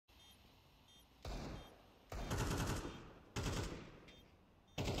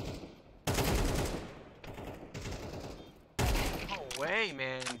Hey,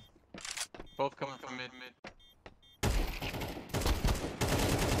 man. Both coming from mid.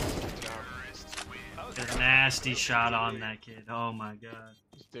 A nasty shot on that kid. Oh my god.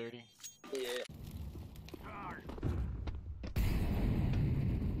 It's dirty. Yeah.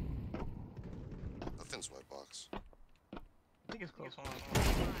 Nothing's white box. I think it's close one.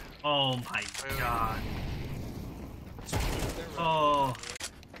 Oh my god. Oh.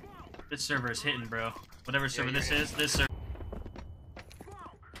 This server is hitting, bro. Whatever server this is, this server.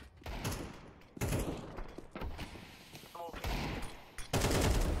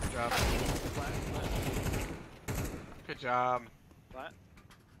 Good job. Good job. What?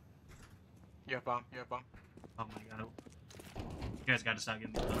 You have bomb. Oh my god. You guys gotta stop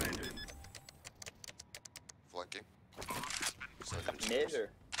getting me. Flanking. Mid or?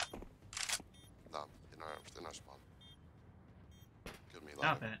 No, they're not spawn. Kill me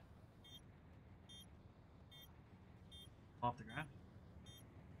Stop loud. it. Off the ground.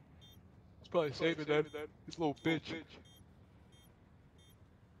 It's probably saving that. This little bitch.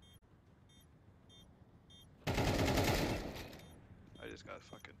 I just got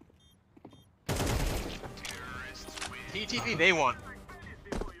fucking. TTP, they won.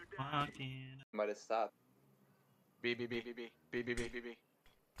 Fucking. Might have stopped. B.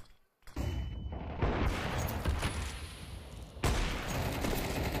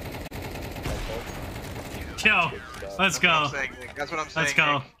 Yo, let's go. That's what I'm saying. Let's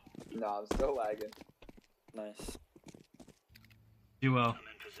go. No, I'm still lagging. Nice. Duo.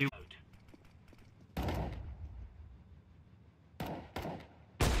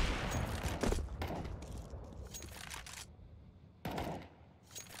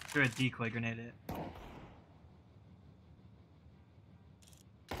 Threw a decoy grenade it.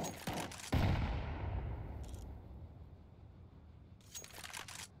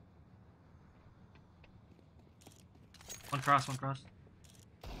 One cross.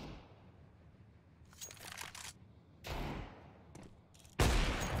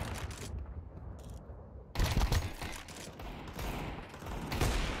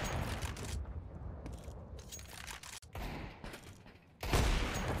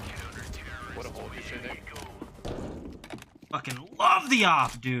 What a hole you're shooting. Fucking love the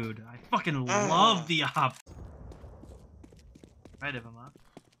op, dude. I fucking love the op. Right of him up.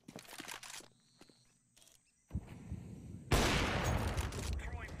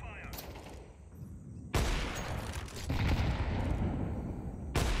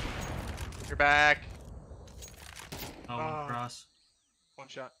 You're back. Oh, one cross. One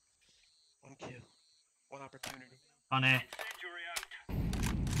shot. One kill. One opportunity. On A.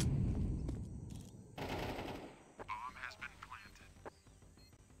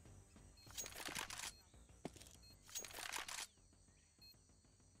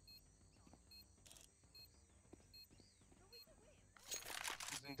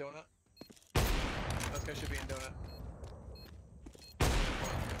 He's in donut. This guy should be in donut.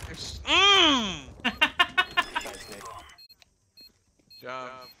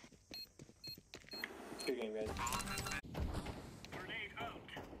 Job. Good game, guys.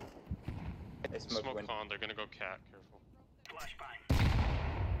 They Smoke smoke con, they're gonna go cat, careful.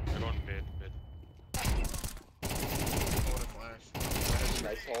 They're going mid. What a flash.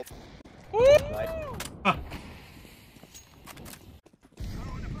 Nice hold. Nice. Huh.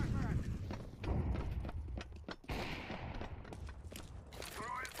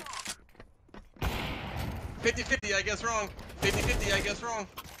 /50, I guess wrong. 50/50, I guess wrong.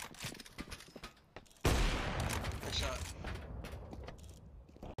 Good shot.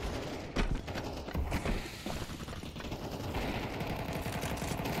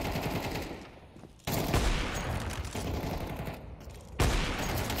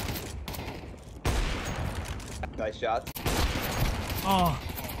 Nice shots. Oh.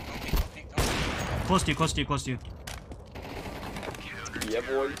 Close to you. Yeah,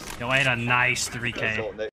 boys. Yo, I had a nice 3K. Nice hold, Nick.